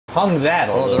Hung that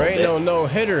a little there ain't bit. no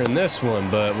hitter in this one,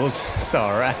 but it's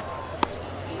all right.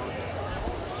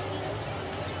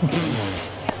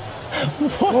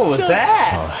 What was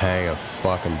that? I'll hang a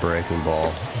fucking breaking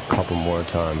ball a couple more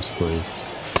times, please.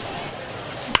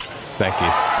 Thank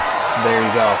you. There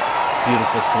you go.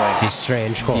 Beautiful swing.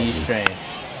 D-Strange call. D-Strange.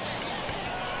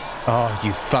 Oh,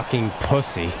 you fucking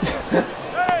pussy.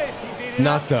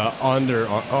 Not the under.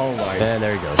 Oh my. And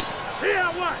there he goes.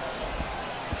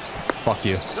 Fuck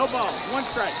you. No ball. One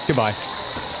strike. Goodbye.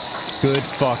 Good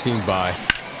fucking bye.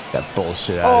 That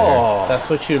bullshit out of Oh, here. that's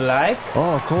what you like?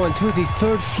 Oh, going to the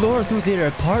 3rd floor through their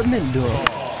apartment door.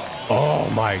 Oh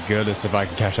my goodness, if I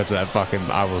can catch up to that fucking,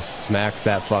 I will smack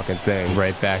that fucking thing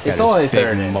right back at his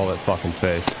big mullet fucking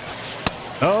face.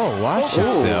 Oh, watch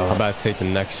yourself. I'm about to take the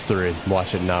next 3.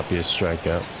 Watch it not be a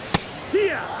strikeout.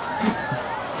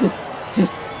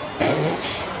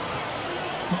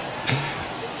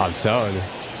 I'm telling you.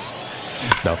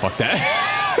 No, fuck that.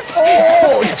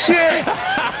 Oh, shit!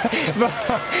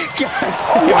 God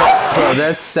damn it. Bro,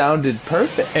 that sounded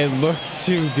perfect. It looked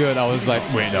too good. I was like,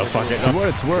 wait, no, fuck it. For what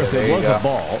it's worth, it was a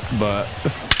ball, but...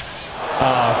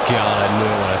 Oh, God, I knew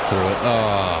it when I threw it.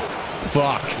 Oh,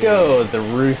 fuck. Go, the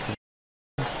Ruth.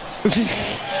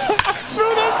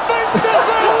 Threw that thing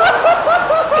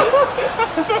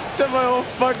to my whole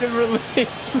fucking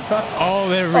release, bro. Oh,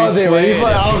 they replayed it.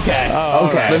 Okay, Oh,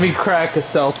 okay. right. Let me crack a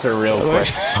seltzer real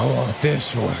quick. I want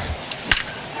this one.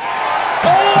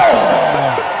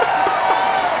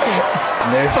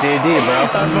 And there's JD, bro.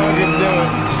 I fucking do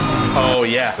it. Oh,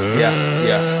 yeah.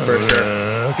 Yeah, for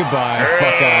sure. Goodbye.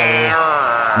 Fuck out of here.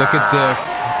 Look at Dick.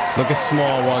 Look at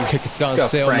small one. Tickets on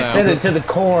sale now. Send it to the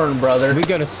corn, brother. We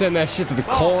gotta send that shit to the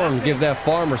corn and give that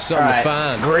farmer something to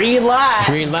find. Green light.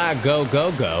 Green light, go,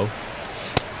 go, go.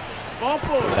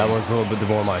 That one's a little bit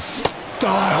more my style.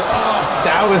 Oh.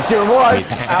 That was your one.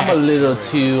 I'm a little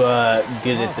too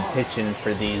good at the pitching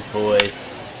for these boys.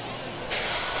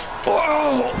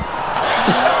 Oh.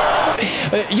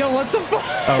 Yo, what the fuck?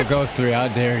 Oh, go 3. How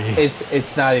dare you?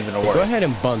 It's not even a word. Go ahead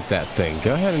and bunt that thing.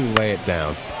 Go ahead and lay it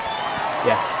down.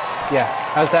 Yeah.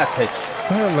 How's that pitch?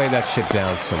 Go ahead and lay that shit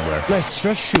down somewhere. Nice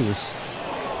dress shoes.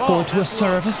 Going to a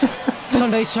service.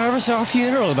 Sunday service or a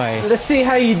funeral, babe? Let's see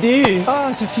how you do. Oh,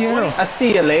 it's a funeral. I'll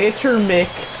see you later, Mick.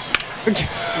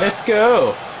 Let's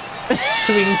go.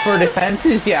 Swing for the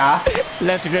fences, yeah.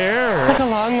 Let's go. Like a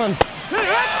long one.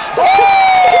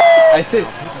 I said,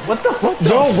 what the fuck?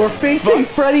 No, we're facing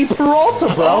Freddy Peralta,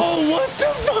 bro. Oh, what the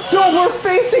fuck? No, we're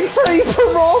facing Freddy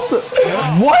Peralta.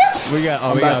 What? We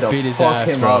gotta beat his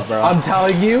ass, bro. I'm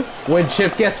telling you, when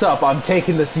Chip gets up, I'm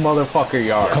taking this motherfucker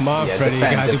yard. Come on, Freddy, you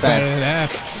gotta do better than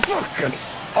that. Fucking.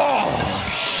 Oh,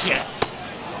 shit.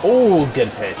 Oh,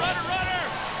 good pitch.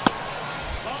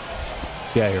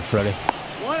 Yeah, you're Freddy.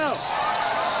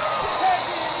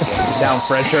 Down,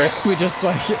 Frederick. We just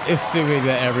like assuming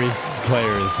that every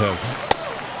player is him.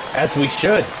 As we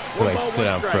should. Like, sit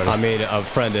down, Freddy. I mean, a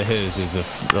friend of his is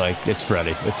it's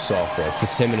Freddy. It's soft, right?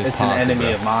 Just him and his posse. It's an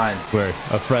enemy of mine. Where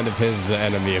a friend of his is an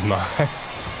enemy of mine.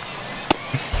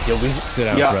 Yo, we sit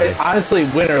down, Freddy. Honestly,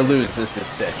 win or lose, this is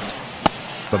sick.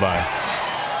 Bye-bye.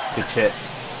 Good shit.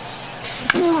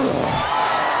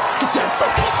 Get that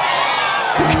fucking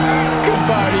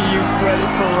goodbye to you, Freddy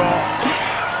Peralta.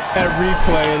 And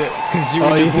replaying it, because you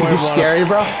think you're scary,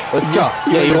 bro? Let's go.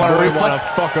 Yeah, you want to replay? Want to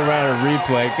fuck around and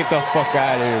replay? Get the fuck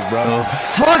out of here, bro.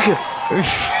 Fuck it!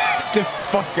 Get the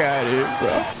fuck out of here,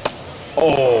 bro.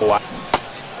 Oh.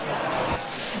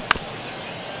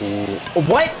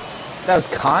 What? That was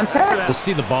contact? We'll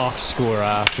see the box score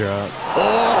after.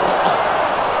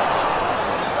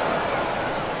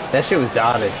 That shit was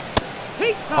dotted.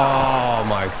 Oh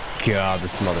my god,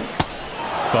 this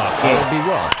motherfucker. That would be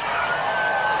wrong.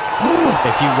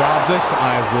 If you rob this,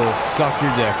 I will suck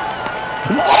your dick.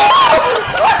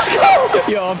 Let's go!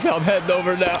 Yo, I'm heading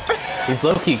over now. He's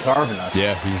low-key carving us.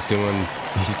 Yeah, he's doing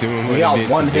what we he got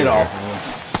needs one to hit do off here.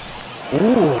 of him.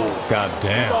 Ooh. God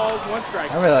damn. I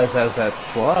realized that was that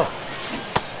slow.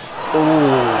 Oh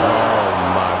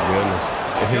my goodness.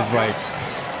 His like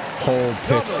whole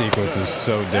pitch sequence is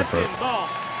so different.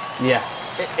 Yeah.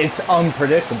 It's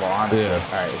unpredictable, honestly. Yeah.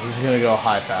 Alright, he's gonna go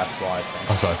high fastball, I think.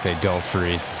 I was about to say, don't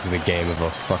freeze. This is the game of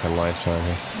a fucking lifetime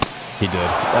here. He did. Oh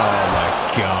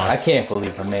my god. I can't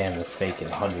believe a man that's making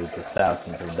hundreds of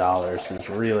thousands of dollars is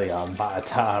really on my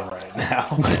time right now.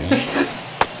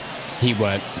 He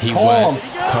went.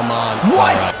 Come on.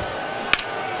 What? Right.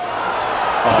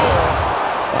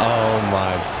 Oh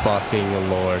my fucking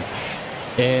lord.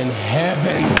 In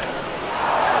heaven.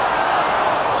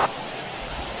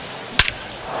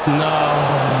 No,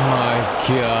 my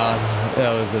god.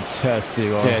 That was a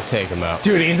testy one. Yeah, take him out.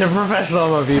 Dude, he's a professional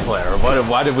MLB player.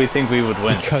 Why did we think we would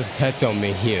win? Because that don't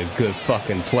mean he a good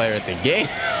fucking player at the game.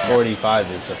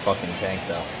 45 is a fucking tank,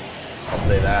 though. I'll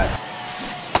say that.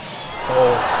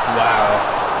 Oh, wow.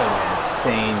 That's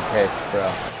an insane pitch,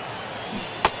 bro.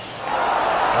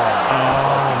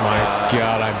 Oh my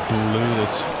god, I blew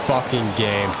this fucking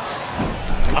game.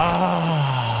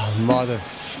 Ah,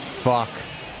 motherfuck.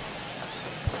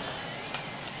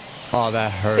 Oh,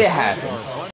 that hurts. It happens.